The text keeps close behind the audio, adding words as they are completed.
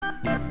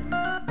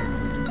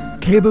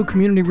KBOO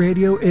Community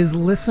Radio is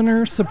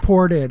listener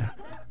supported.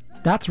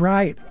 That's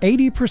right,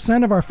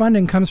 80% of our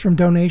funding comes from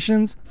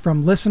donations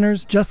from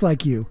listeners just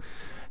like you.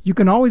 You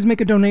can always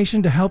make a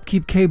donation to help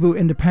keep KBOO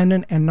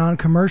independent and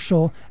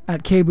non-commercial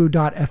at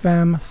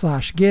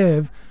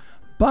kboo.fm/give.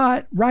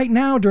 But right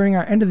now, during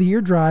our end of the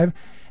year drive,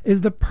 is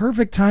the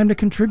perfect time to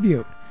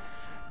contribute.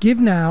 Give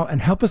now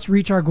and help us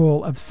reach our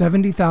goal of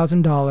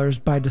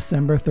 $70,000 by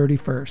December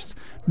 31st.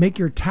 Make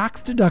your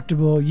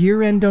tax-deductible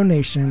year-end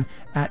donation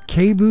at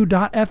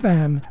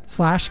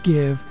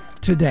kboo.fm/give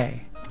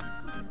today.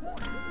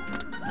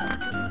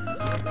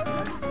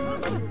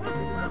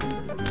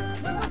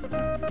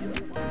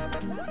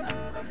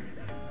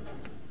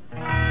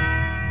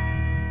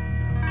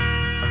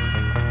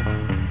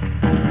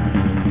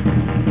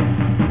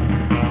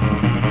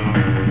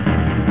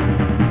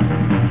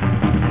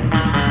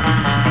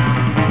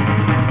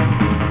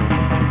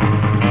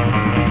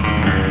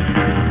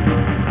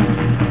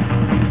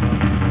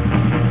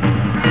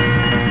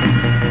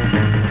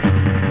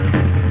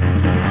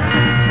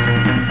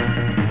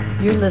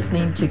 You're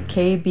listening to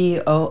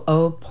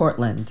KBOO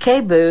Portland.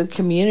 KBOO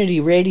Community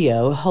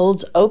Radio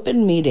holds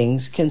open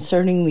meetings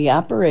concerning the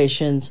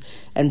operations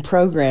and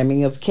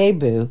programming of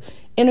KBOO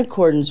in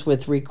accordance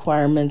with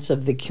requirements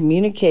of the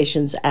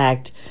Communications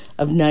Act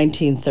of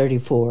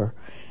 1934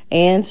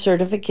 and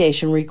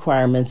certification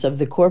requirements of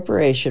the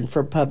Corporation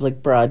for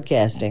Public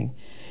Broadcasting.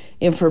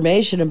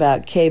 Information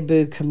about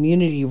KBOO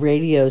Community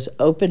Radio's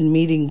open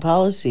meeting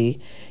policy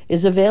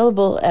is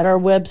available at our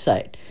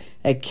website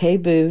at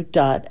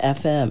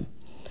kboo.fm.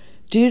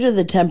 Due to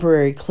the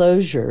temporary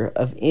closure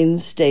of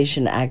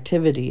in-station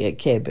activity at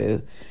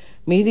KBOO,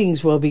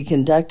 meetings will be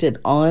conducted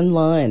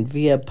online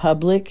via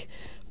public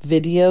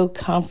video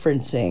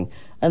conferencing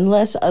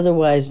unless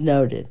otherwise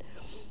noted.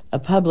 A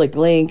public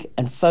link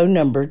and phone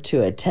number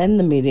to attend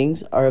the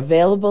meetings are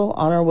available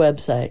on our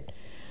website.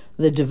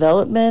 The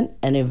Development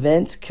and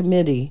Events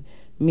Committee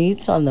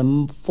meets on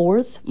the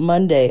fourth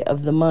Monday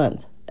of the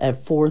month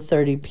at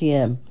 4:30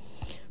 p.m.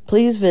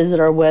 Please visit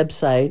our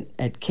website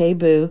at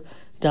kboo.fm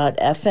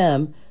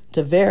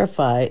to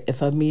verify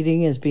if a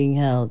meeting is being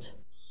held.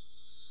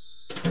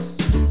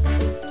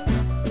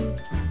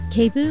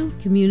 KBOO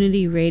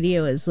Community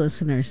Radio is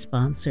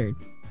listener-sponsored.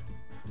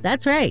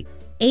 That's right.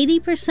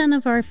 80%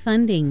 of our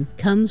funding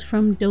comes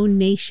from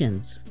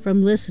donations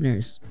from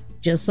listeners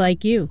just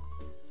like you.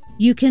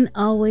 You can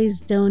always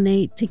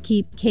donate to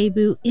keep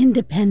KBOO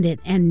independent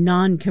and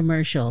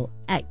non-commercial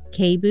at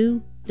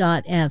kboo.fm/give.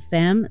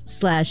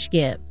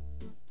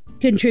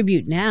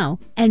 Contribute now,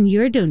 and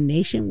your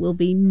donation will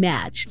be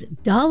matched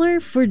dollar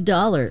for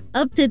dollar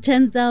up to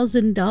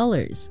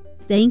 $10,000,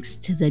 thanks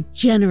to the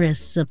generous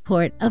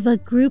support of a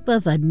group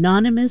of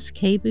anonymous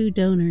KBOO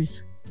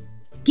donors.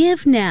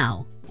 Give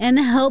now and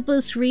help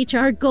us reach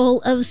our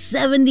goal of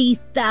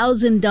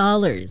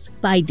 $70,000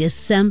 by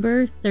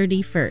December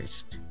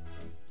 31st.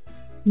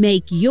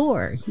 Make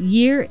your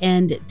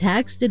year-end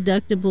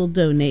tax-deductible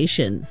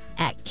donation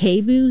at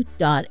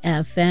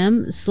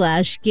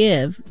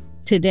kboo.fm/give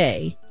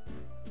today.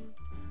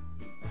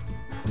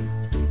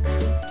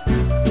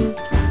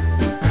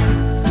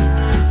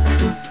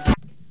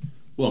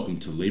 Welcome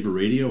to Labor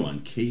Radio on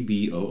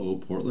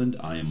KBOO Portland.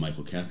 I am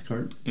Michael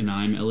Cathcart. And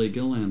I'm Elliot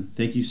Gillan.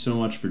 Thank you so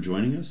much for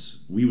joining us.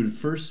 We would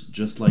first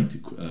just like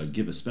to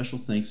give a special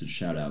thanks and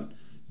shout out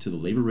to the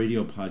Labor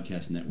Radio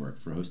Podcast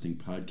Network for hosting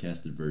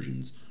podcasted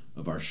versions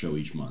of our show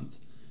each month.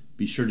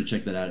 Be sure to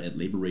check that out at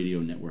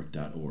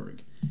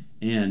laborradionetwork.org.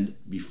 And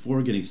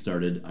before getting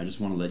started, I just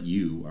want to let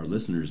you, our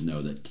listeners,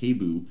 know that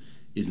KBOO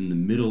is in the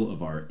middle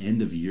of our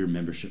end-of-year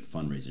membership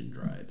fundraising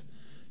drive.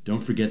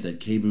 Don't forget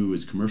that KBOO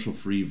is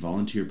commercial-free,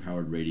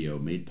 volunteer-powered radio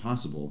made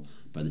possible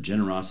by the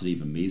generosity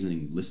of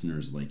amazing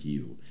listeners like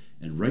you.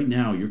 And right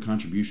now, your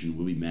contribution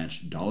will be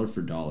matched dollar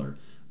for dollar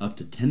up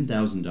to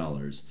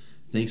 $10,000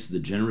 thanks to the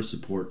generous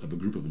support of a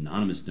group of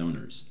anonymous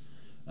donors.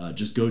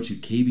 Just go to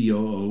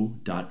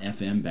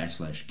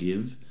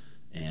kboo.fm/give,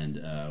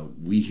 and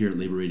we here at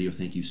Labor Radio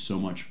thank you so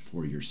much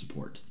for your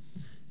support.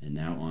 And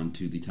now on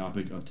to the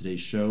topic of today's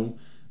show.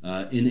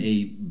 In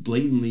a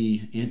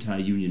blatantly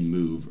anti-union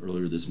move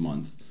earlier this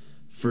month,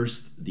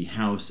 first the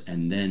House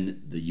and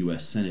then the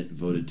U.S. Senate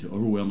voted to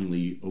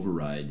overwhelmingly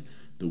override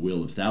the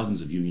will of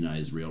thousands of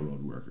unionized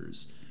railroad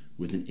workers.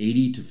 With an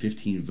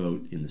 80-15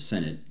 vote in the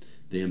Senate,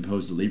 they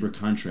imposed a labor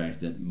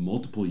contract that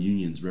multiple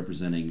unions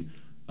representing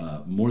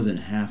more than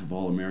half of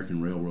all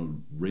American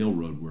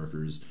railroad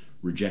workers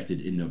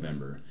rejected in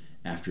November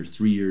after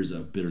 3 years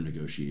of bitter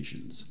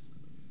negotiations.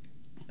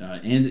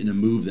 And in a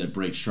move that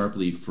breaks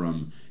sharply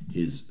from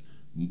his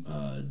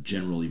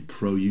generally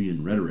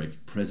pro-union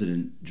rhetoric,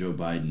 President Joe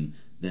Biden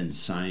then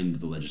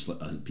signed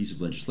a piece of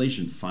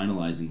legislation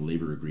finalizing the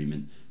labor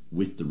agreement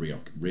with the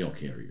rail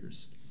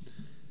carriers.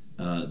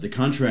 The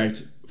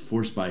contract,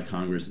 forced by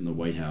Congress and the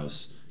White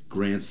House,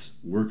 grants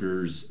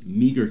workers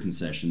meager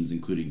concessions,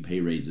 including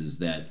pay raises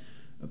that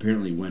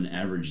apparently, when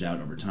averaged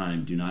out over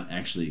time, do not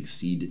actually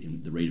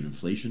exceed the rate of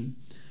inflation.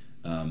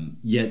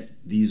 Yet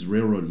these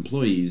railroad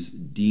employees,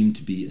 deemed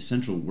to be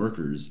essential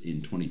workers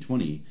in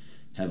 2020,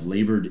 have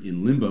labored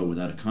in limbo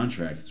without a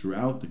contract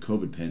throughout the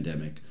COVID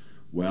pandemic,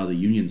 while the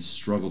unions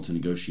struggle to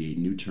negotiate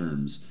new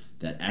terms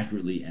that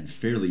accurately and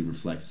fairly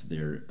reflects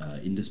their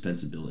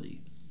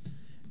indispensability.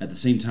 At the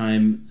same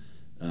time,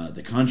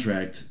 the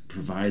contract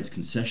provides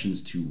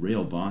concessions to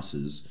rail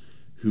bosses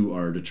who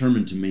are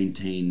determined to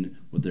maintain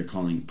what they're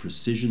calling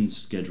precision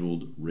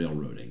scheduled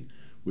railroading,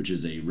 which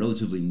is a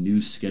relatively new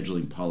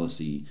scheduling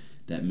policy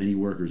that many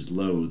workers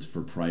loathe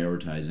for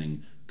prioritizing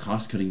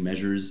cost-cutting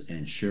measures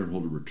and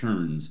shareholder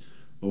returns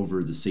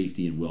over the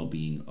safety and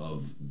well-being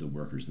of the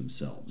workers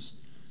themselves.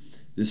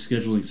 This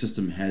scheduling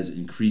system has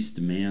increased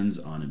demands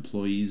on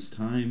employees'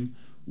 time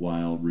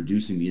while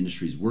reducing the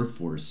industry's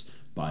workforce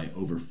by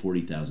over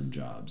 40,000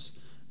 jobs.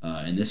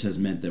 And this has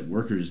meant that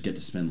workers get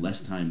to spend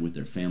less time with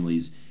their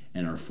families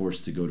and are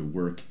forced to go to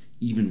work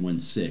even when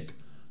sick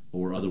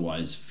or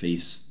otherwise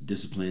face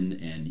discipline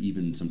and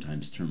even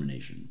sometimes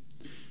termination.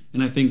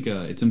 And I think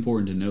it's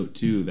important to note,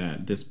 too,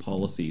 that this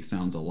policy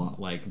sounds a lot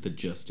like the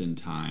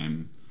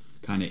just-in-time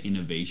kind of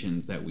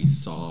innovations that we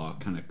saw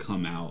kind of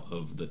come out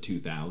of the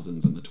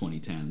 2000s and the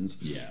 2010s.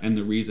 Yeah. And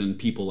the reason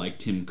people like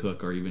Tim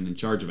Cook are even in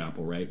charge of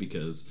Apple, right?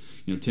 Because,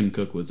 Tim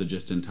Cook was a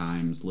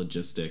just-in-times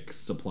logistics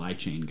supply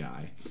chain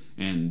guy,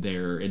 and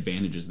their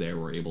advantages there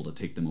were able to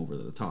take them over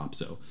the top.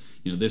 So,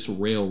 this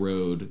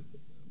railroad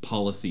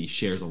policy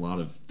shares a lot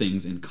of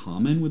things in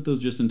common with those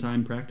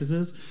just-in-time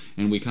practices,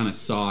 and we kind of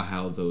saw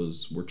how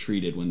those were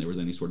treated when there was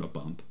any sort of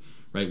bump,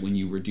 right? When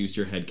you reduce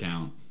your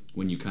headcount,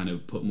 when you kind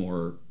of put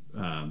more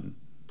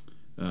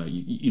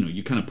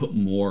you kind of put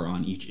more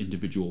on each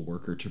individual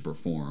worker to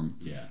perform.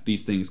 Yeah.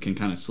 These things can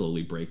kind of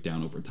slowly break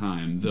down over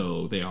time,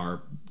 though they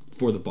are,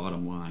 for the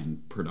bottom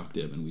line,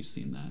 productive, and we've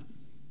seen that.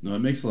 No, it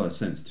makes a lot of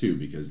sense too,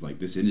 because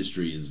this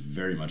industry is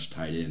very much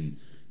tied in.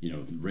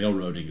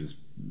 Railroading is,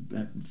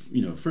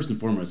 first and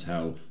foremost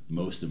how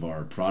most of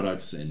our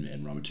products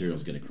and raw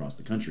materials get across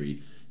the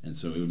country, and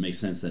so it would make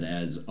sense that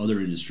as other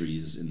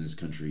industries in this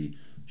country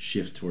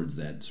shift towards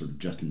that sort of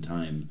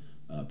just-in-time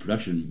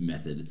production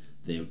method,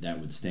 that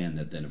would stand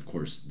that then, of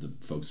course, the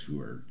folks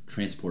who are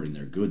transporting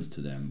their goods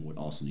to them would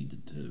also need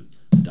to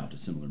adopt a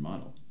similar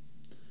model.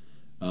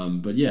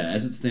 But yeah,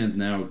 as it stands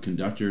now,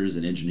 conductors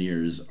and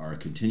engineers are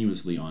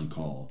continuously on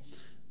call,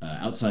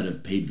 outside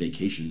of paid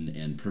vacation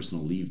and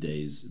personal leave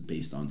days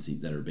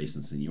that are based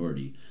on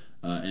seniority.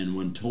 And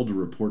when told to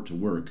report to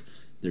work,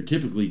 they're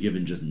typically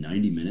given just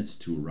 90 minutes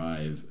to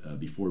arrive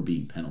before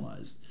being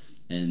penalized.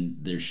 And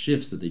their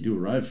shifts that they do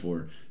arrive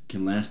for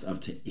can last up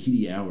to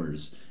 80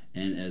 hours.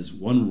 And as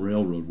one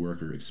railroad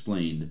worker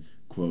explained,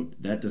 quote,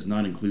 "That does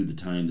not include the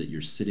time that you're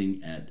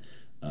sitting at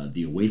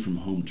the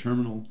away-from-home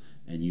terminal,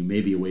 and you may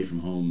be away from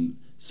home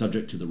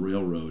subject to the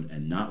railroad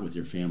and not with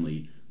your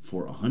family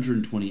for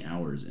 120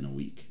 hours in a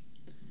week."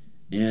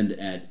 And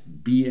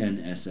at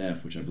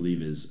BNSF, which I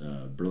believe is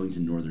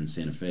Burlington Northern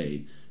Santa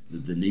Fe,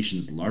 the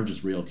nation's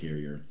largest rail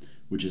carrier,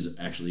 which is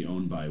actually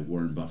owned by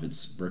Warren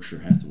Buffett's Berkshire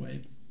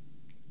Hathaway,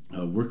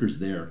 workers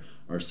there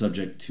are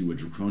subject to a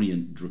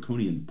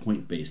draconian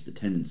point-based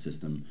attendance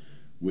system,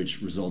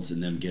 which results in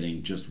them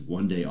getting just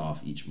one day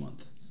off each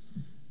month.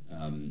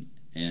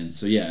 And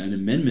so, yeah, an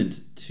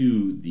amendment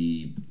to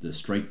the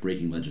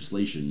strike-breaking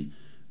legislation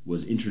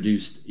was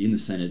introduced in the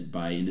Senate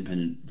by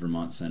independent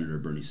Vermont Senator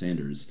Bernie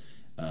Sanders,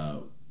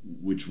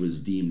 which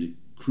was deemed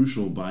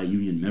crucial by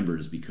union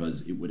members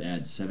because it would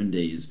add 7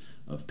 days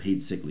of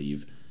paid sick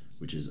leave,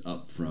 which is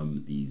up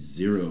from the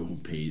 0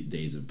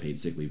 days of paid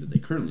sick leave that they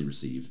currently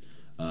receive.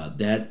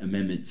 That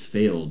amendment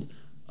failed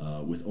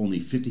with only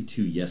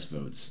 52 yes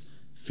votes,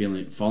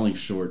 falling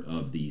short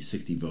of the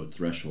 60-vote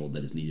threshold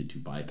that is needed to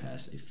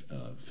bypass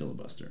a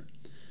filibuster.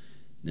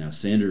 Now,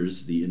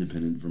 Sanders, the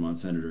independent Vermont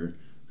senator,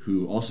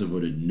 who also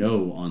voted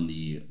no on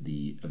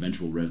the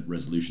eventual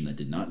resolution that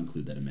did not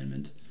include that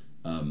amendment,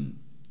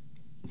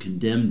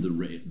 condemned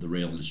the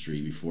rail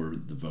industry before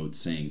the vote,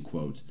 saying,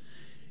 quote,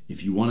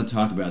 "If you want to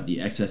talk about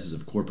the excesses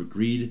of corporate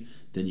greed,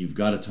 then you've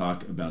got to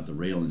talk about the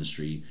rail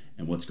industry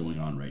and what's going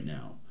on right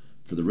now.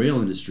 For the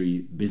rail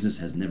industry, business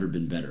has never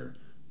been better.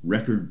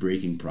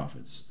 Record-breaking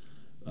profits.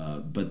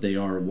 But they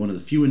are one of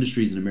the few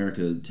industries in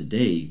America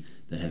today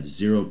that have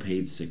 0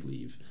 paid sick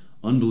leave.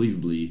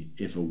 Unbelievably,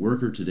 if a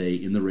worker today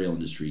in the rail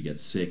industry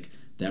gets sick,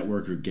 that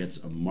worker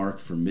gets a mark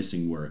for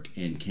missing work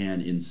and can,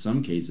 and in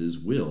some cases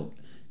will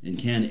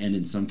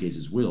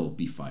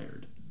be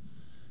fired."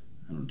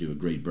 I don't do a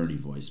great Bernie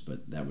voice,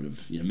 but that would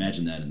have,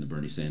 imagine that in the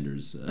Bernie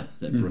Sanders,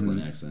 that Brooklyn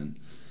accent.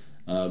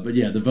 But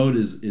yeah, the vote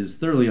is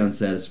thoroughly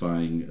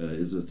unsatisfying,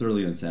 is a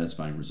thoroughly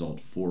unsatisfying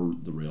result for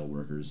the rail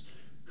workers,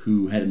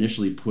 who had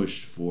initially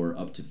pushed for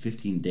up to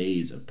 15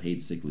 days of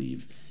paid sick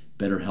leave,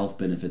 better health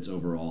benefits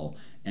overall,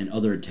 and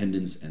other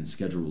attendance and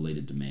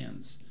schedule-related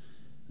demands.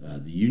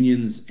 The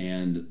unions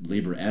and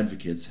labor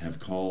advocates have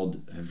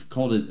called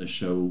it a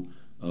show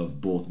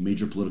of both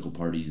major political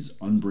parties'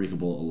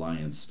 unbreakable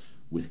alliance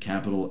with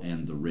capital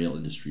and the rail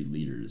industry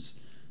leaders.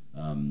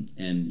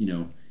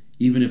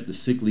 Even if the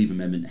sick leave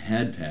amendment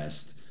had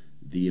passed,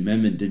 the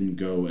amendment didn't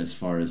go as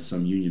far as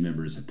some union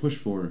members had pushed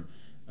for.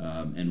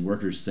 And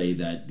workers say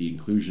that the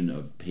inclusion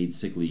of paid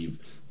sick leave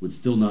would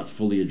still not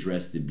fully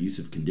address the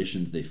abusive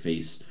conditions they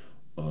face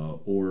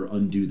or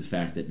undo the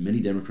fact that many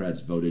Democrats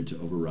voted to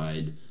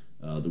override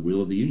the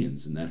will of the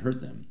unions, and that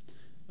hurt them.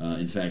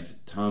 In fact,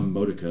 Tom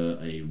Modica,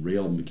 a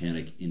rail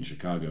mechanic in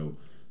Chicago,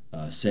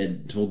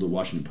 told the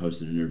Washington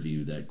Post in an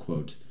interview that,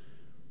 quote,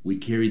 "We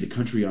carry the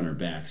country on our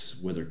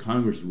backs, whether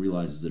Congress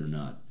realizes it or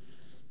not.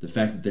 The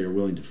fact that they are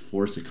willing to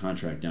force a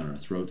contract down our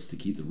throats to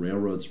keep the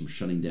railroads from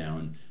shutting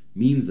down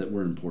means that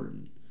we're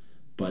important.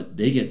 But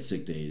they get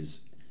sick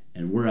days,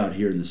 and we're out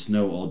here in the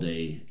snow all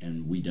day,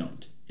 and we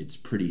don't. It's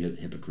pretty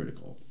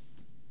hypocritical."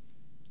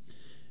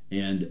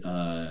 And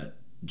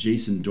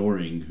Jason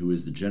Doring, who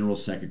is the General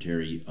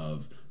Secretary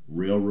of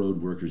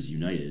Railroad Workers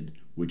United,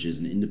 which is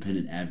an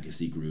independent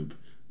advocacy group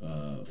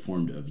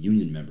formed of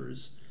union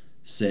members,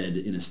 said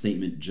in a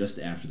statement just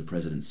after the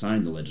president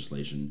signed the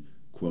legislation,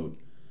 quote,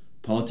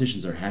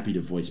 "Politicians are happy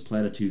to voice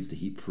platitudes to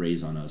heap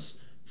praise on us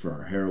for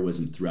our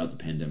heroism throughout the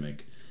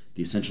pandemic,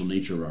 the essential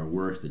nature of our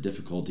work, the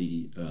difficult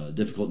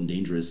and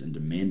dangerous and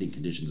demanding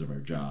conditions of our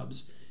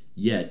jobs.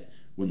 Yet,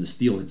 when the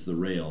steel hits the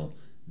rail,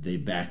 they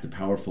back the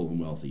powerful and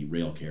wealthy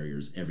rail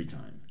carriers every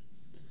time."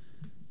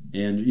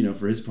 And,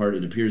 for his part,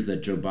 it appears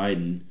that Joe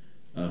Biden,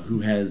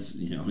 who has,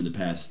 in the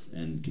past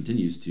and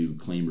continues to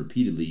claim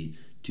repeatedly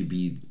to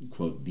be,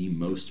 quote, the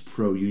most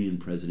pro-union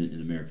president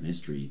in American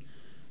history,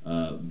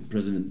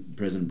 President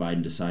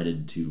Biden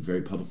decided to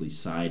very publicly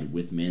side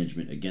with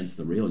management against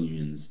the rail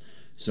unions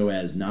so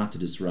as not to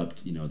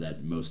disrupt,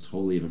 that most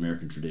holy of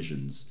American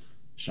traditions,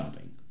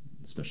 shopping,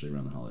 especially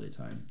around the holiday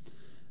time.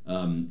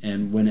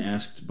 And when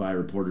asked by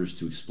reporters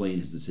to explain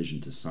his decision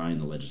to sign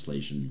the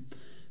legislation,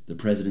 the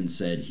president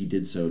said he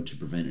did so to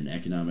prevent an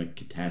economic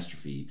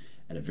catastrophe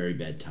at a very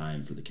bad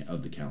time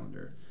of the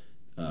calendar,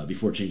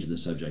 before changing the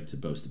subject to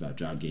boast about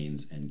job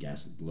gains and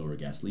lower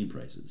gasoline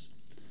prices.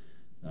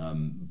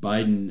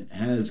 Biden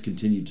has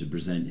continued to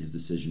present his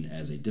decision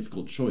as a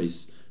difficult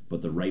choice,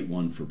 but the right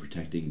one for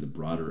protecting the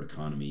broader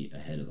economy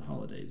ahead of the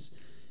holidays.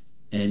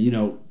 And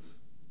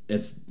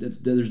there's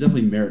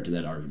definitely merit to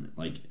that argument.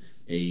 Like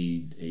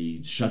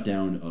a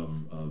shutdown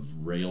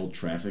of rail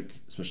traffic,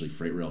 especially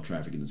freight rail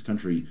traffic in this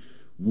country,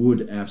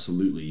 would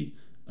absolutely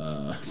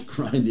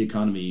grind the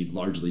economy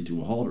largely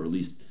to a halt, or at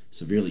least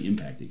severely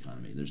impact the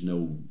economy. There's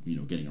no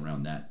getting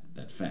around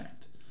that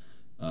fact.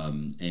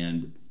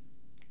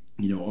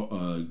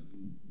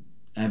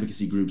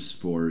 Advocacy groups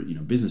for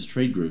business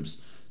trade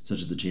groups such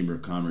as the Chamber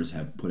of Commerce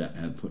have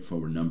put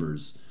forward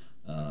numbers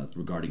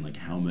regarding like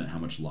how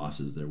much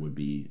losses there would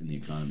be in the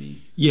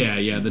economy.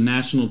 Yeah. The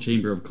National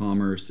Chamber of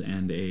Commerce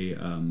and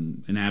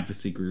an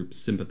advocacy group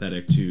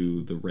sympathetic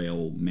to the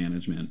rail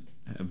management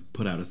have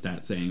put out a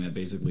stat saying that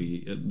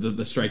basically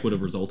the strike would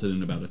have resulted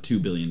in about a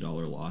 $2 billion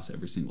loss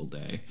every single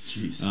day.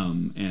 Jeez.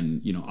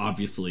 And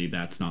obviously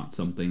that's not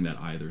something that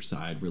either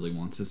side really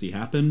wants to see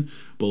happen,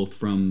 both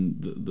from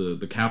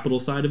the capital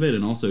side of it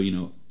and also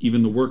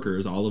even the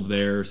workers. All of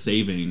their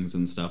savings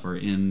and stuff are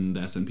in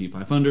the S&P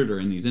 500 or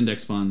in these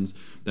index funds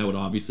that would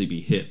obviously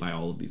be hit by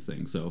all of these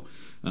things. So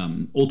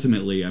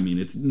ultimately,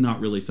 it's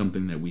not really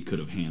something that we could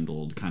have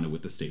handled kind of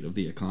with the state of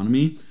the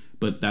economy.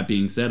 But that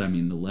being said,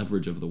 the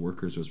leverage of the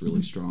workers was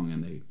really strong,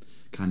 and they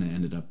kind of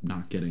ended up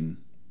not getting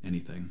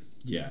anything.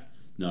 Yeah.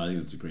 No, I think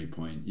that's a great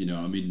point.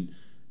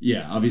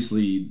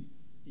 Obviously,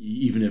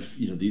 even if,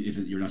 if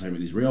you're not talking about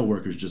these rail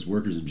workers, just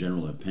workers in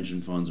general have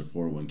pension funds or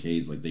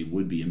 401ks, like they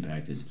would be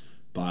impacted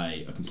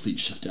by a complete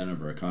shutdown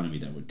of our economy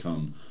that would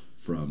come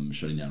from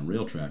shutting down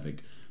rail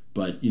traffic.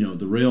 But,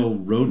 the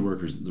railroad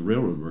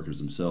workers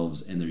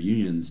themselves and their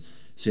unions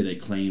say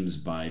that claims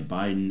by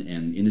Biden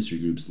and industry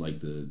groups like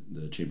the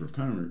Chamber of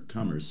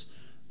Commerce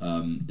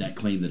that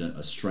claim that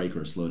a strike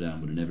or a slowdown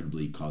would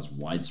inevitably cause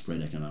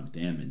widespread economic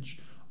damage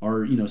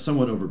are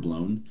somewhat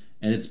overblown,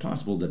 and it's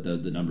possible that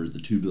the numbers, the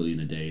 $2 billion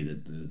a day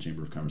that the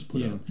Chamber of Commerce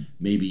put out,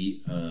 may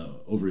be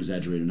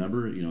over-exaggerated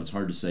number. It's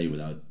hard to say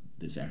without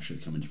this actually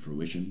coming to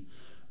fruition.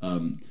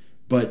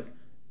 But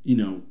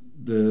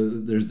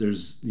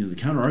there's the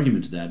counter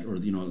argument to that, or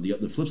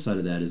the flip side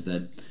of that is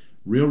that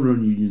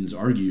railroad unions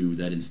argue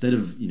that instead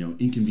of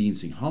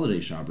inconveniencing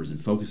holiday shoppers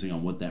and focusing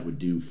on what that would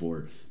do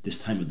for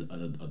this time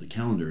of the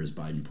calendar, as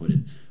Biden put it,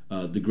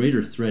 the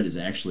greater threat is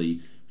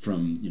actually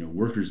from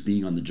workers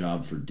being on the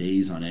job for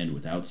days on end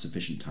without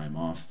sufficient time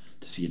off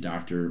to see a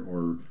doctor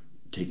or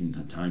taking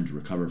the time to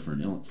recover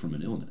from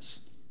an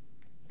illness.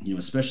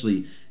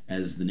 Especially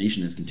as the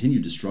nation has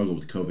continued to struggle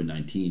with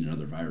COVID-19 and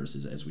other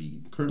viruses, as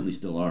we currently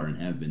still are and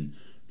have been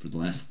for the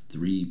last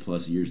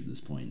 3+ years at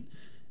this point.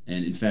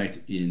 And in fact,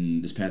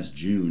 in this past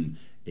June,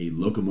 a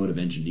locomotive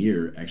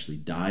engineer actually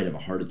died of a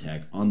heart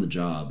attack on the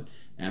job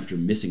after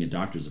missing a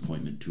doctor's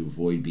appointment to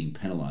avoid being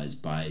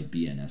penalized by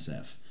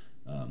BNSF,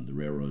 the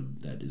railroad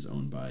that is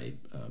owned by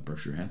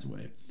Berkshire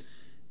Hathaway.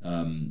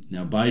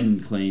 Now,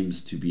 Biden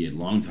claims to be a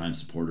longtime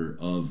supporter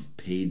of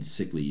paid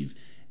sick leave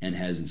and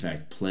has, in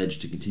fact,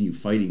 pledged to continue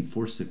fighting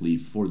for sick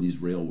leave for these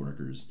rail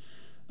workers.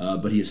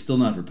 But he has still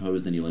not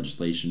proposed any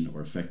legislation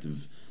or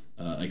effective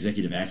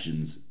executive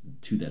actions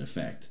to that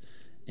effect.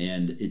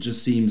 And it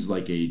just seems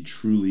like a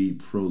truly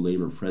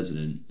pro-labor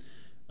president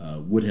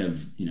would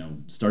have,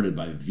 started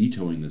by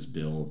vetoing this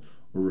bill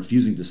or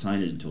refusing to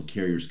sign it until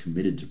carriers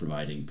committed to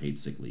providing paid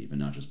sick leave and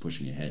not just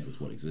pushing ahead with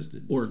what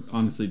existed. Or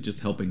honestly,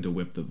 just helping to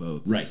whip the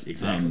votes. Right,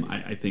 exactly.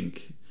 I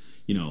think,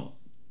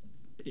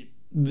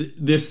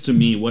 this to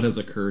me, what has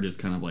occurred is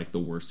kind of like the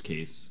worst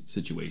case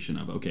situation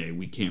of, okay,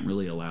 we can't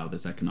really allow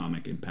this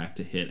economic impact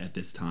to hit at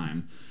this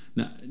time.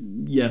 Now,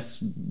 yes,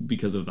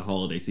 because of the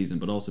holiday season,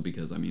 but also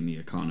because, the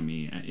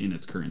economy in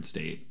its current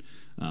state,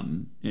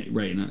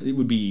 right, and it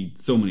would be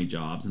so many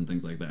jobs and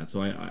things like that.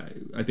 So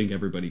I think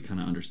everybody kind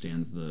of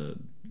understands the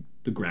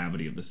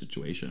gravity of the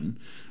situation.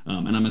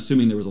 And I'm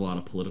assuming there was a lot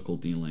of political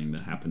dealing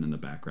that happened in the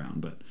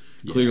background, but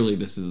clearly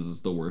this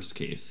is the worst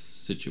case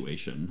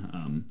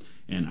situation.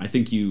 And I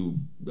think you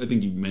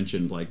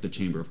mentioned like the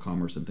Chamber of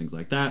Commerce and things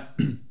like that.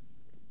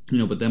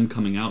 But them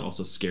coming out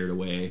also scared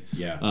away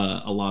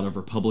a lot of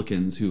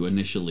Republicans who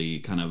initially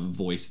kind of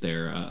voiced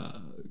their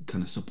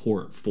kind of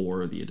support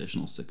for the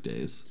additional sick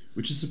days.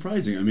 Which is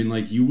surprising.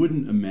 You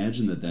wouldn't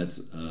imagine that that's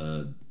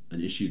an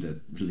issue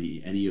that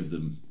really any of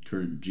the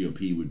current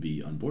GOP would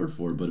be on board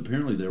for, but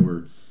apparently there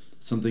were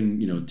something,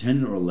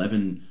 10 or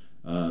 11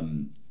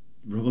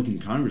 Republican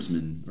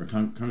congressmen or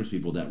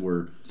congresspeople that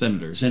were...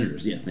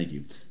 Senators, yeah, thank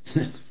you.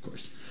 Of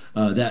course.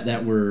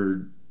 That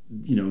were...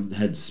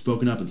 had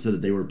spoken up and said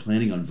that they were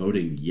planning on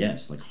voting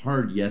yes, like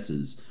hard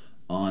yeses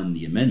on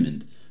the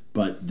amendment.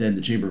 But then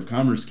the Chamber of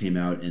Commerce came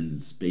out and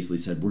basically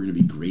said, we're going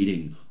to be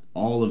grading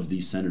all of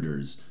these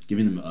senators,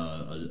 giving them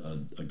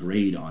a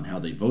grade on how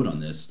they vote on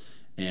this.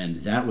 And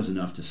that was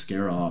enough to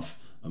scare off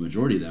a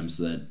majority of them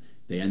so that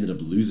they ended up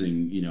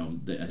losing,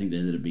 I think they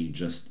ended up being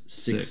just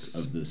six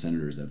of the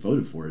senators that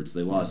voted for it. So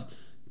they lost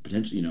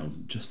potentially,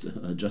 just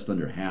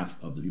under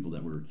half of the people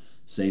that were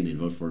saying they'd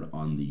vote for it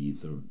on the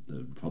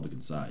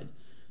Republican side.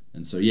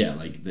 And so,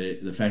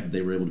 the fact that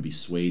they were able to be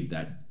swayed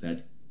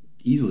that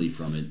easily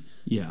from it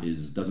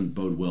doesn't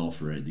bode well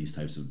for these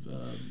types of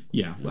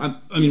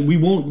we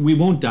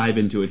won't dive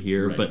into it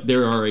here, right. But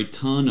there are a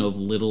ton of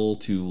little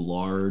to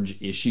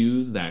large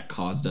issues that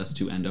caused us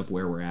to end up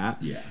where we're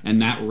at,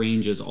 and that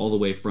ranges all the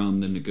way from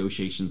the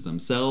negotiations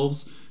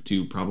themselves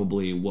to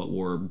probably what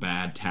were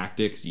bad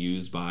tactics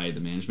used by the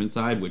management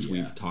side, which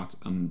we've talked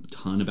a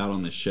ton about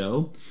on this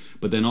show,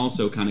 but then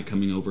also kind of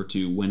coming over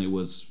to when it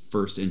was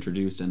first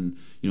introduced and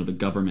the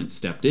government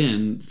stepped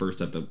in first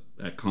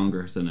at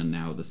Congress and then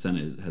now the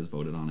Senate has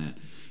voted on it.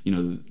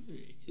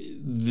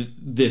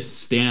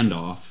 This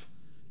standoff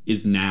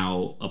is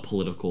now a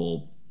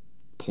political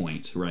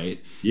point,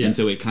 right? Yeah. And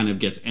so it kind of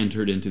gets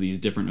entered into these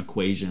different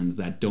equations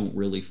that don't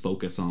really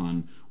focus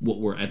on what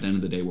we're at the end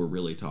of the day we're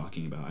really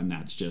talking about, and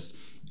that's just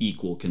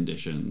equal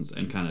conditions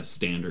and kind of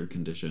standard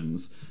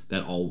conditions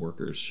that all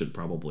workers should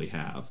probably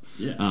have.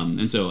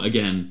 And so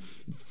again,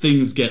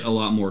 things get a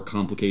lot more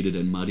complicated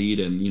and muddied,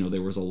 and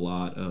there was a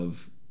lot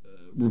of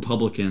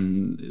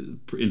Republican,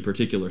 in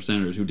particular,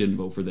 senators who didn't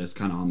vote for this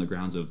kind of on the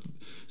grounds of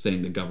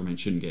saying the government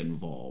shouldn't get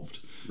involved.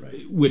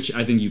 Right. Which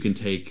I think you can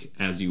take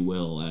as you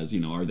will, as,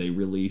 are they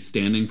really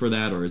standing for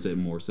that, or is it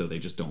more so they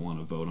just don't want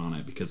to vote on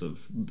it because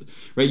of,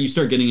 right? You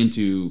start getting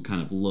into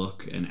kind of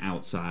look and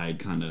outside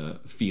kind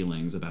of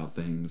feelings about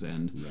things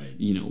and,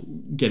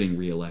 getting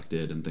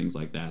reelected and things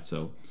like that.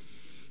 So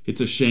it's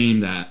a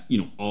shame that,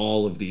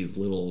 all of these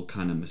little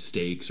kind of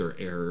mistakes or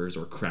errors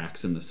or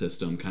cracks in the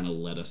system kind of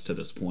led us to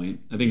this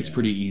point. I think it's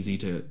pretty easy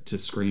to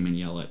scream and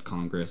yell at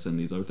Congress and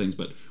these other things,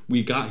 but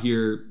we got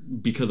here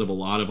because of a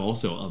lot of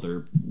also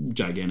other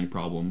gigantic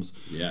problems.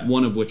 Yeah.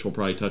 One of which we'll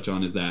probably touch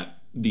on is that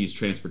these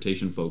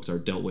transportation folks are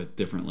dealt with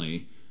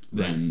differently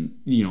than,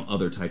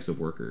 other types of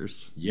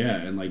workers.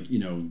 Yeah, and like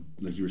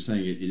you were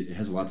saying, it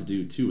has a lot to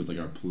do too with like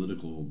our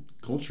political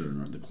culture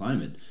and the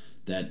climate,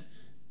 that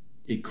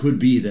it could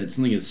be that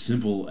something as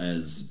simple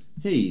as,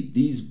 hey,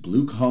 these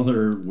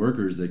blue-collar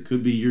workers that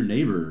could be your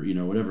neighbor,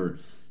 whatever,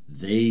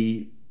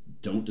 they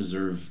don't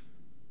deserve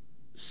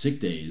sick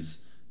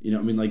days. It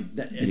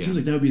seems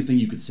like that would be a thing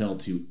you could sell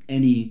to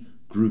any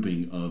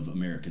grouping of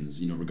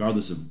Americans,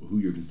 regardless of who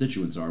your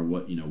constituents are,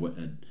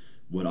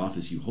 what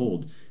office you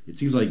hold. It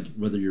seems like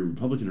whether you're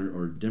Republican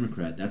or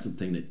Democrat, that's a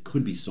thing that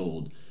could be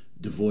sold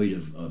devoid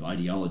of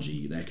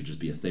ideology. That could just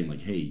be a thing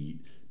like, hey,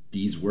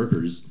 these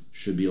workers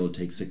should be able to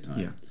take sick time.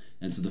 Yeah.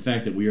 And so the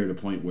fact that we are at a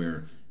point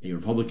where a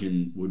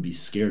Republican would be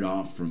scared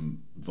off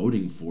from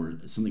voting for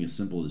something as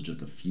simple as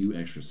just a few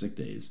extra sick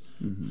days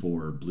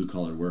for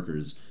blue-collar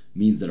workers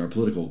means that our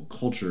political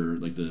culture,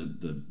 like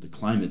the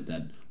climate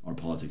that our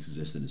politics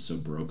exist in, is so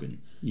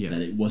broken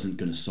that it wasn't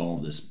going to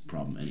solve this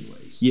problem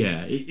anyways.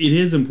 Yeah, it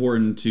is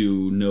important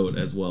to note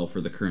as well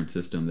for the current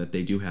system that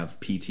they do have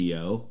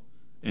PTO,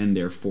 and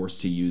they're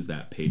forced to use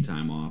that paid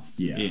time off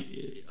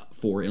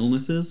for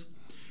illnesses.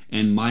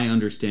 And my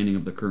understanding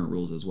of the current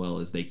rules as well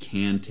is they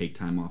can take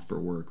time off for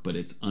work, but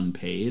it's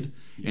unpaid.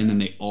 Yeah. And then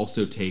they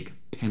also take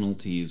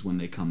penalties when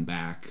they come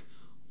back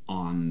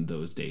on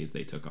those days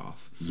they took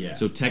off. Yeah.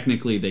 So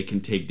technically they can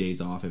take days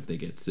off if they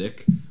get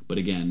sick, but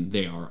again,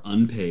 they are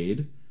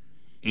unpaid,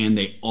 and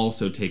they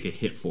also take a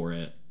hit for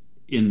it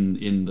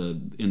in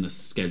the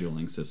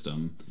scheduling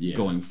system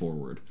going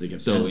forward. They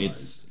get so penalized.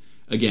 It's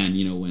again,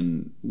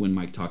 when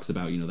Mike talks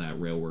about that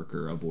rail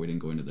worker avoiding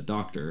going to the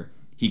doctor,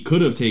 he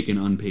could have taken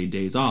unpaid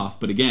days off,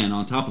 but again,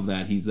 on top of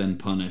that, he's then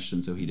punished,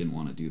 and so he didn't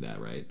want to do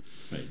that, right?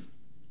 Right.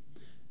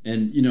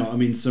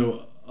 And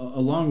so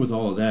along with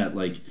all of that,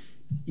 like,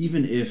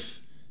 even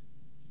if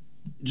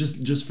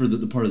just for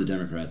the part of the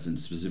Democrats and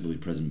specifically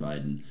President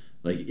Biden,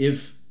 like,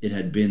 if it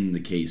had been the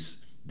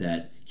case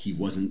that he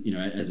wasn't,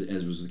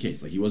 as was the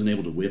case, like, he wasn't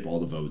able to whip all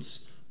the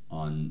votes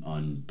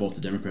on both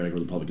the Democratic or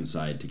the Republican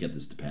side to get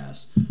this to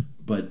pass,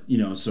 but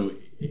so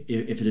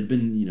if it had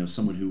been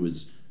someone who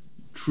was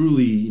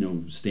truly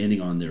standing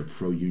on their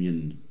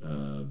pro-union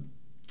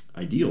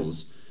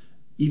ideals,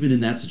 even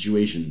in that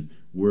situation,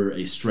 were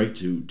a strike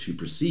to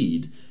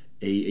proceed,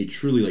 a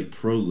truly like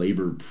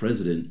pro-labor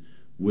president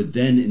would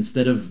then,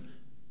 instead of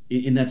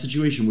in that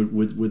situation,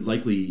 would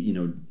likely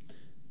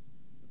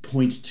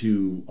point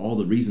to all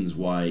the reasons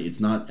why it's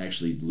not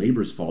actually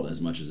labor's fault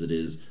as much as it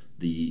is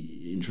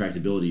the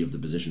intractability of the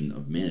position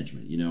of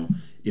management.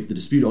 If the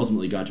dispute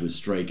ultimately got to a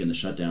strike and the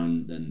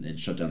shutdown and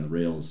shut down the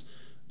rails,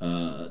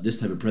 this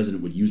type of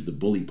president would use the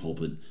bully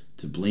pulpit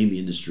to blame the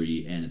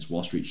industry and its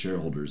Wall Street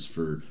shareholders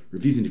for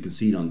refusing to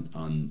concede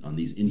on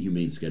these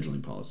inhumane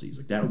scheduling policies.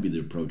 Like, that would be the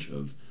approach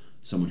of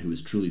someone who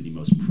is truly the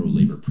most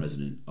pro-labor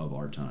president of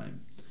our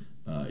time,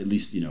 at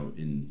least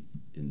in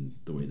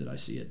the way that I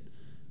see it.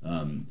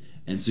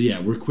 And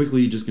so we're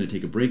quickly just going to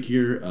take a break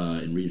here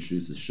and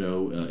reintroduce the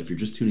show. If you're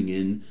just tuning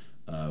in,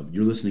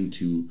 you're listening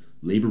to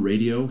Labor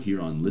Radio here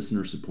on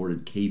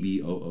listener-supported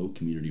KBOO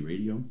Community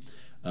Radio.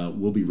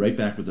 We'll be right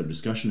back with our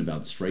discussion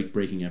about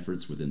strike-breaking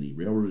efforts within the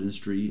railroad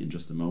industry in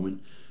just a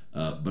moment.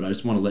 But I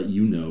just want to let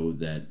you know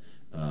that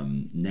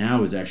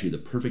now is actually the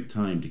perfect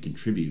time to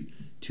contribute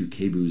to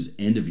KBOO's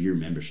end-of-year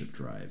membership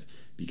drive,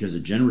 because a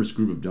generous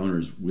group of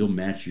donors will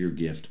match your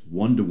gift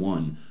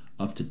 1-to-1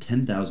 up to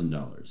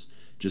 $10,000.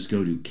 Just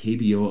go to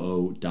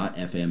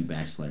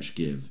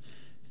kboo.fm/give.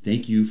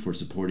 Thank you for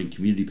supporting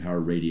Community Power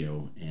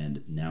Radio,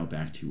 and now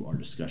back to our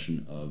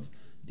discussion of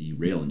the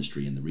rail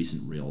industry and the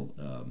recent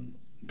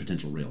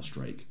potential rail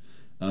strike.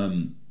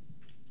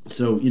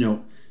 So,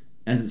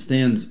 as it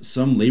stands,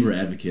 some labor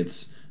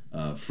advocates,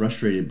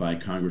 frustrated by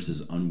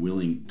Congress's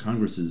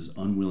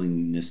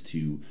unwillingness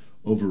to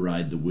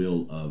override the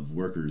will of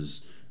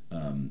workers,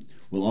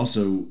 while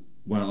also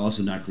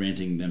not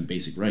granting them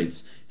basic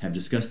rights, have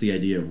discussed the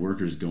idea of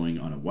workers going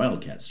on a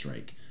wildcat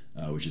strike,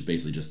 which is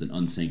basically just an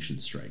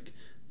unsanctioned strike.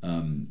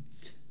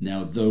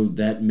 Now, though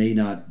that may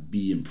not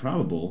be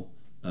improbable,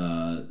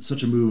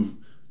 such a move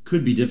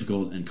could be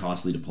difficult and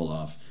costly to pull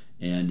off,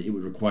 and it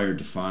would require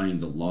defying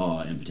the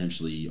law and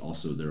potentially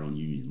also their own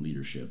union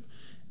leadership.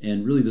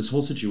 And really, this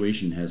whole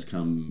situation has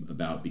come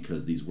about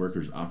because these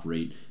workers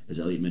operate, as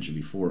Elliot mentioned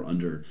before,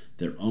 under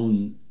their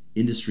own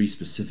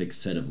industry-specific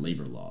set of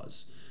labor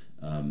laws.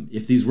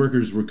 If these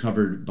workers were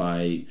covered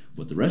by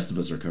what the rest of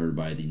us are covered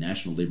by, the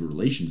National Labor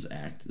Relations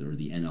Act, or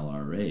the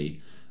NLRA,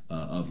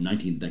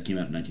 that came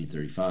out in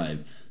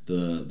 1935,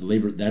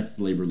 that's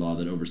the labor law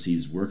that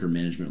oversees worker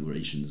management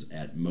relations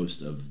at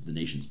most of the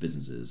nation's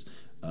businesses,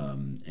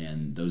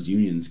 and those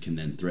unions can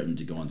then threaten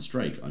to go on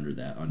strike under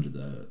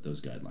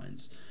those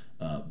guidelines.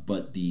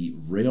 But the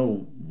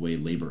Railway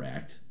Labor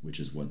Act, which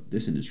is what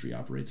this industry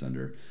operates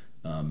under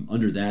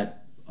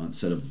that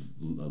set of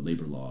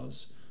labor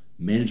laws,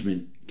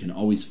 management can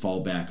always fall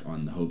back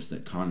on the hopes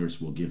that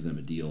Congress will give them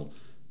a deal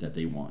that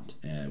they want,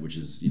 which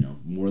is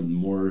more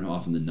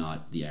often than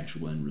not the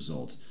actual end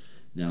result.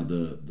 Now,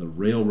 the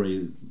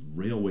Railway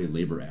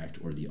Labor Act,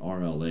 or the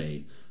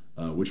RLA,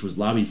 which was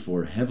lobbied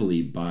for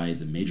heavily by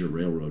the major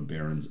railroad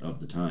barons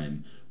of the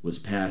time, was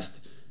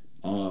passed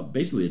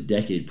basically a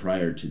decade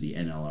prior to the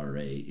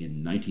NLRA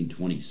in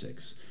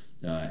 1926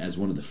 as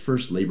one of the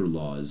first labor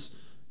laws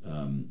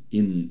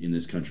in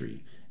this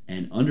country.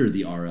 And under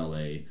the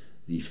RLA,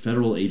 the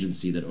federal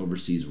agency that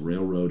oversees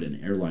railroad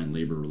and airline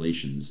labor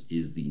relations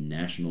is the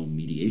National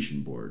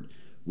Mediation Board,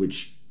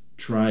 which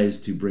tries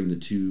to bring the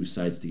two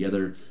sides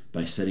together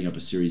by setting up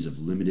a series of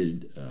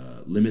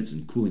limits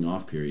and cooling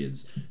off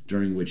periods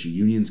during which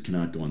unions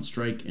cannot go on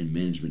strike and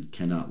management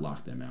cannot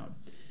lock them out.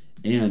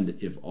 And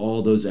if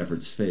all those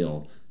efforts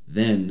fail,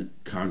 then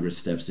Congress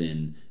steps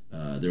in.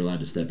 They're allowed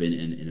to step in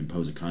and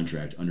impose a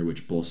contract under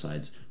which both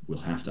sides will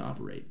have to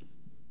operate.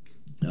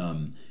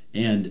 And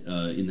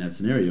in that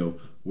scenario,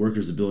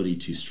 workers' ability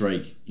to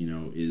strike,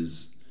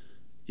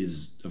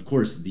 is of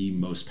course the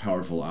most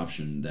powerful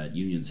option that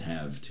unions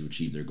have to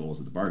achieve their goals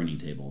at the bargaining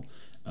table,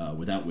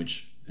 without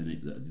which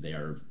they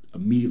are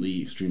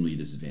immediately extremely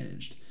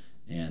disadvantaged.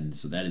 And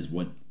so that is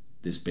what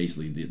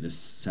this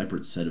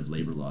separate set of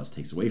labor laws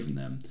takes away from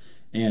them.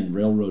 And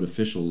railroad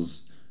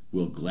officials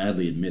will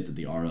gladly admit that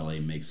the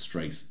RLA makes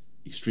strikes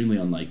extremely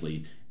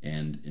unlikely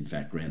and, in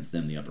fact, grants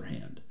them the upper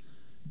hand.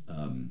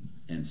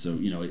 And so,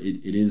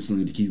 it is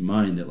something to keep in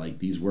mind that,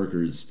 these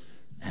workers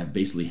have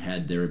basically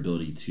had their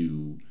ability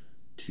to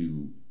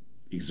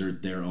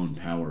exert their own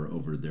power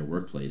over their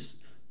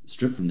workplace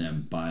stripped from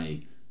them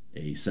by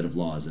a set of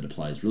laws that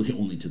applies really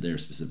only to their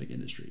specific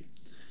industry.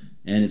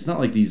 And it's not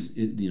like these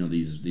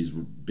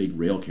big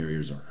rail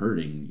carriers are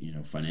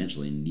hurting,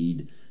 financially and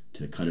need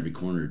to cut every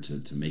corner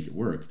to make it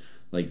work.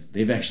 Like,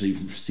 they've actually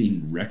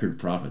seen record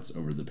profits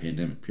over the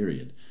pandemic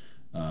period.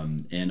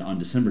 And on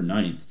December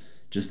 9th,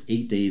 just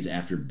 8 days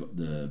after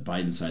the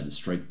Biden signed the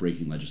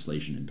strike-breaking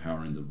legislation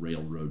empowering the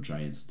railroad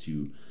giants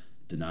to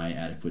deny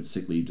adequate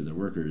sick leave to their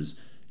workers,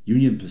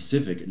 Union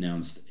Pacific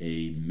announced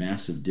a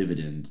massive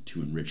dividend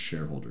to enrich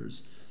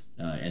shareholders.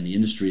 And the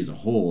industry as a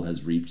whole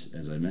has reaped,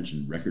 as I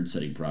mentioned,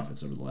 record-setting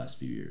profits over the last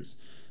few years.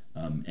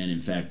 And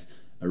in fact,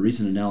 a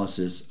recent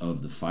analysis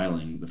of the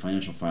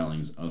financial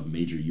filings of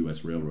major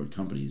U.S. railroad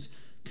companies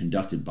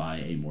conducted by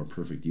a more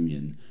perfect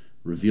union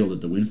revealed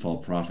that the windfall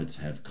profits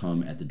have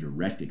come at the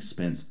direct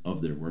expense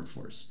of their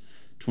workforce.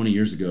 20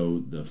 years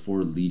ago, the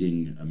four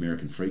leading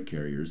American freight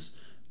carriers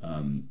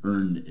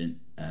earned an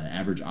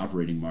average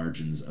operating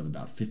margins of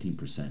about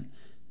 15%.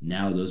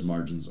 Now those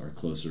margins are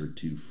closer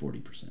to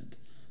 40%.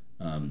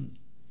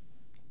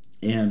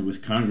 And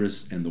with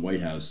Congress and the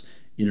White House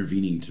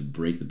intervening to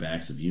break the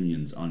backs of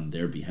unions on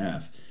their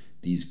behalf,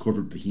 these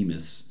corporate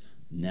behemoths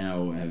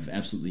now have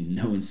absolutely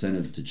no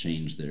incentive to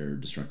change their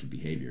destructive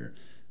behavior.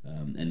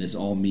 And this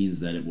all means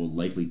that it will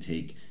likely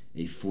take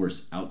a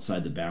force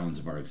outside the bounds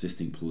of our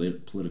existing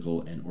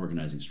political and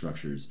organizing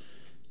structures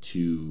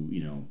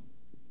to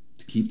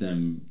keep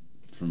them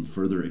from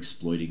further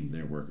exploiting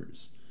their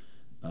workers.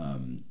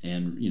 And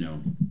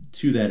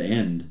to that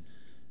end,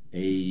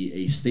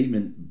 a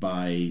statement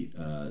by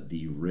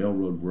the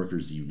Railroad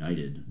Workers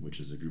United, which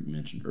is a group we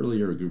mentioned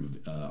earlier, a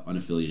group of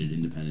unaffiliated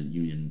independent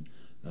union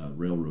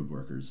railroad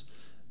workers.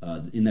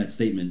 In that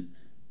statement,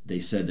 they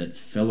said that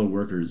fellow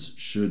workers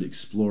should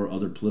explore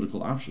other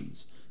political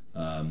options,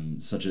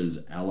 such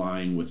as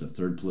allying with a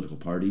third political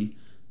party,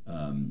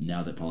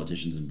 now that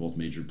politicians in both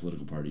major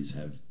political parties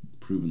have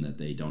proven that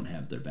they don't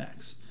have their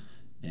backs.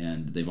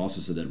 And they've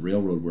also said that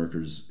railroad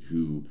workers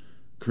who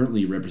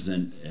currently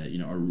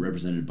are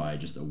represented by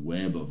just a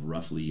web of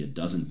roughly a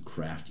dozen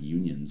craft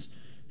unions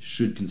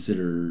should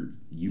consider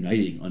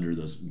uniting under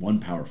those one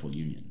powerful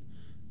union.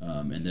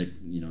 And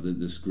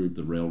this group,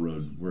 the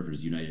Railroad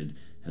Workers United,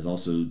 has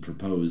also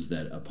proposed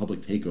that a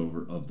public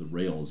takeover of the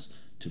rails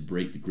to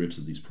break the grips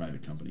of these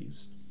private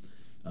companies.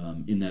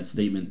 In that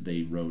statement,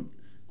 they wrote,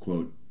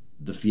 quote,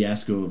 "The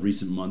fiasco of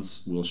recent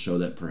months will show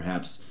that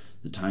perhaps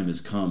the time has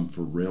come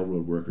for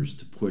railroad workers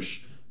to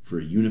push for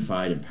a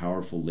unified and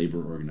powerful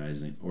labor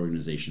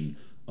organization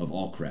of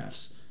all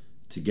crafts,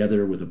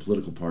 together with a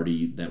political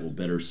party that will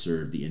better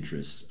serve the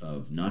interests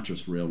of not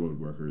just railroad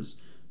workers,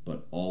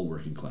 but all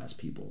working class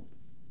people."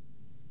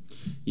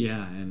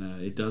 Yeah,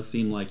 and it does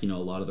seem like, a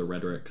lot of the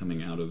rhetoric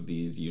coming out of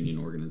these union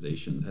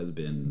organizations has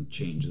been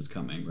changes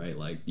coming, right?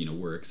 Like,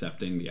 we're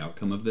accepting the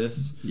outcome of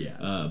this. Yeah.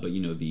 But,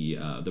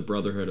 the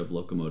Brotherhood of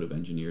Locomotive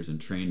Engineers and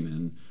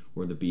Trainmen,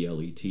 or the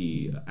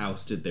BLET,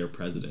 ousted their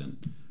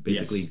president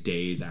basically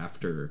days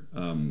after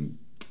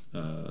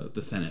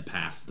the Senate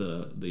passed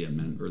the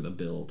amendment or the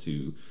bill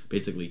to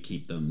basically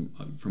keep them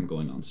from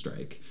going on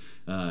strike.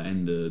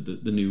 And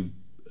the new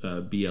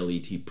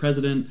BLET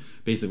president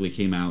basically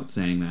came out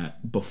saying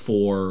that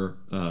before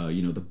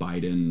the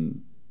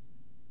Biden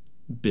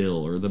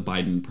bill or the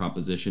Biden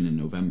proposition in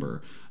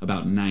November,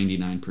 about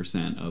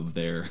 99% of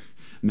their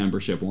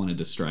membership wanted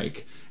to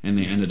strike, and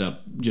they ended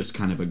up just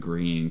kind of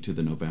agreeing to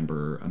the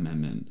November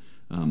amendment,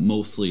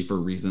 mostly for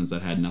reasons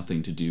that had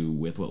nothing to do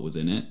with what was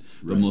in it,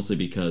 but mostly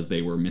because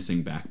they were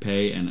missing back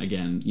pay, and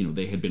again,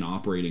 they had been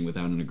operating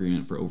without an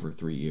agreement for over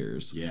 3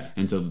 years,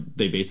 and so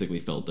they basically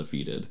felt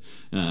defeated,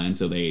 and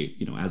so they,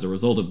 as a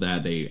result of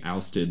that, they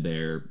ousted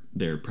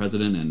their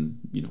president, and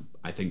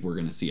I think we're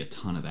going to see a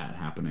ton of that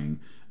happening,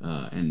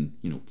 and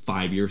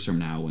 5 years from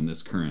now, when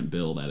this current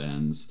bill that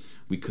ends,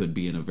 we could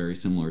be in a very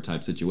similar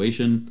type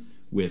situation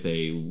with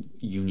a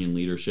union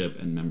leadership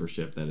and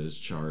membership that is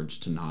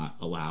charged to not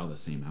allow the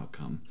same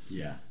outcome.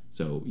 Yeah.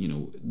 So,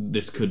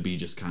 this could be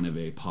just kind of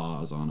a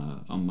pause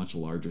on a much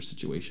larger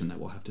situation that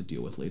we'll have to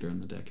deal with later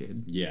in the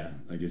decade. Yeah,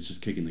 like it's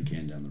just kicking the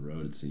can down the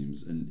road, it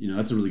seems. And,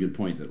 that's a really good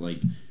point that,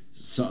 like,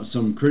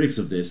 some critics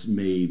of this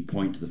may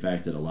point to the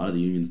fact that a lot of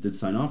the unions did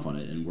sign off on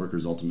it, and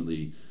workers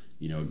ultimately,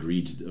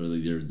 agreed to,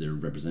 or their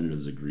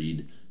representatives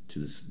agreed to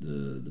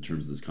the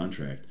terms of this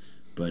contract.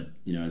 But,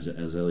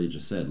 as Elliot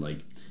just said,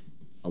 like,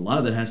 a lot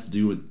of that has to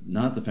do with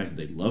not the fact that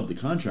they love the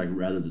contract,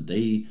 rather that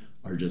they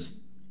are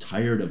just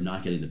tired of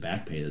not getting the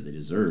back pay that they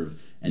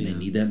deserve, and they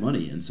need that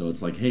money. And so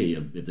it's like, hey,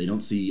 if they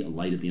don't see a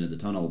light at the end of the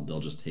tunnel, they'll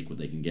just take what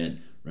they can get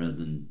rather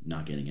than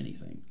not getting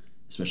anything,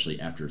 especially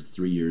after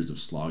 3 years of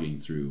slogging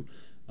through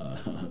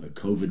a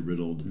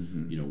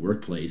COVID-riddled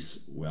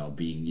workplace while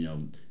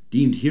being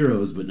deemed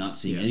heroes, but not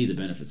seeing any of the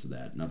benefits of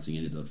that, not seeing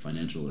any of the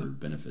financial or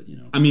benefit.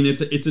 I mean,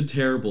 it's a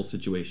terrible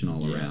situation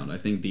all around. I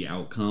think the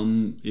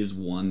outcome is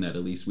one that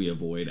at least we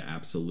avoid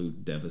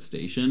absolute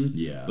devastation.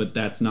 Yeah, but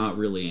that's not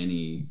really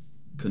any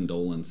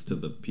condolence to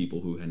the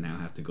people who now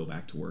have to go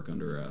back to work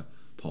under a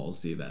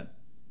policy that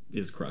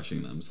is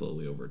crushing them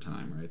slowly over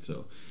time, right?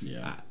 So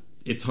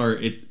it's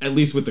hard. At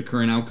least with the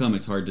current outcome,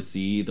 it's hard to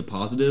see the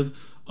positive.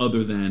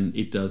 Other than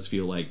it does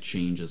feel like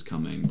change is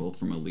coming, both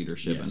from a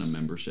leadership and a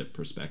membership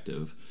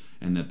perspective,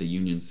 and that the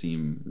unions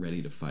seem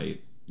ready to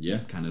fight.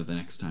 Yeah, kind of the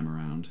next time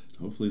around.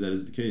 Hopefully that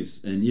is the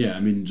case. And yeah, I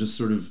mean, just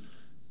sort of,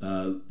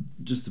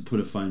 just to put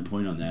a fine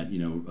point on that,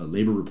 a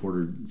labor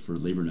reporter for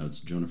Labor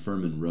Notes, Jonah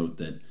Furman, wrote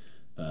that,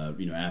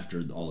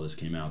 after all this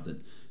came out, that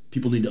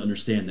people need to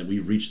understand that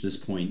we've reached this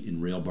point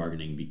in rail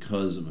bargaining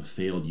because of a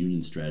failed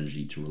union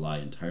strategy to rely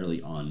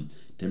entirely on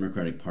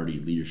Democratic Party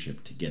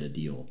leadership to get a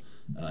deal,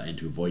 and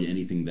to avoid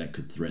anything that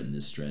could threaten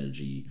this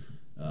strategy,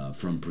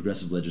 from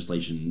progressive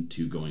legislation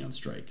to going on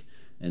strike.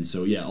 And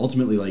so, yeah,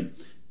 ultimately,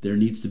 there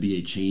needs to be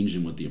a change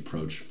in what the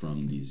approach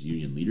from these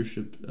union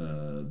leadership,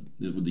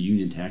 what the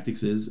union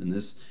tactics is in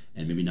this,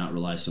 and maybe not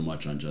rely so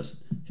much on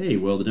just, hey,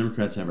 well, the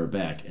Democrats have our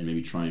back, and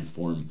maybe try and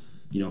form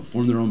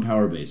their own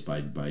power base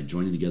by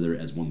joining together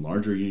as one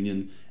larger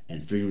union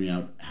and figuring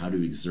out how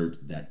to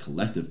exert that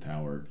collective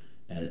power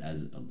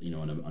as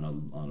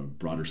on a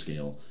broader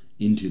scale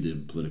into the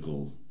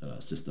political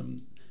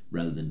system,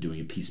 rather than doing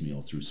it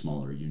piecemeal through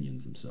smaller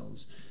unions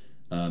themselves.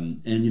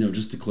 And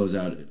just to close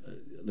out,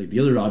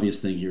 the other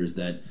obvious thing here is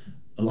that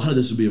a lot of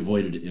this would be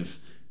avoided if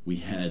we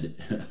had,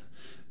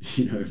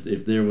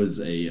 if there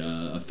was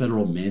a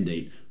federal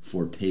mandate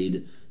for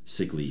paid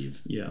sick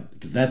leave. Yeah.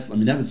 Because that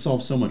would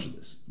solve so much of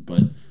this.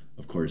 But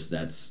of course,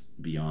 that's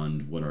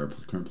beyond what our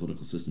current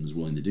political system is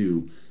willing to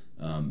do.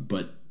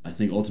 But I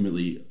think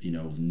ultimately,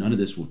 none of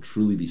this will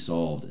truly be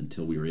solved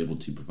until we are able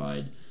to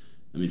provide.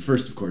 I mean,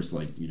 first, of course,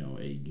 a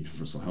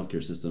universal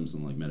healthcare system,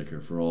 something like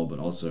Medicare for all, but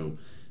also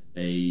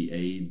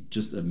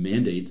just a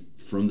mandate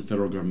from the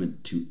federal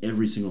government to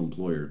every single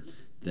employer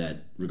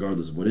that,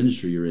 regardless of what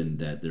industry you're in,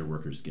 that their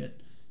workers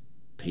get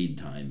paid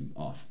time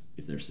off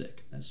if they're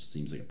sick. That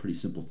seems like a pretty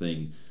simple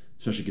thing,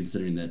 especially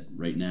considering that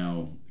right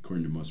now,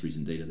 according to most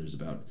recent data, there's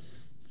about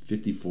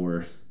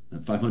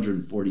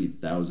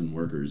 540,000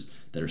 workers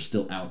that are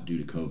still out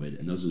due to COVID,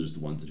 and those are just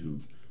the ones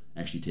who've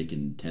actually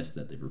taken tests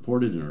that they've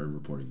reported and are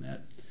reporting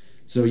that.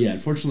 So yeah,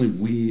 unfortunately,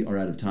 we are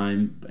out of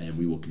time, and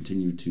we will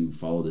continue to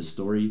follow this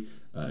story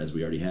as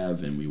we already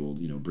have, and we will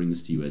bring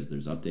this to you as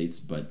there's updates.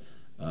 But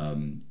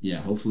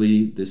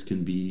hopefully this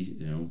can be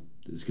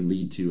this can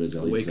lead to, as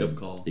Elliot said, wake up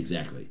call.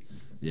 Exactly.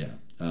 Yeah.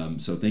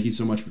 So thank you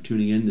so much for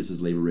tuning in. This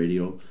is Labor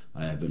Radio.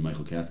 I have been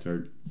Michael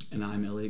Cathcart, and I'm Elliot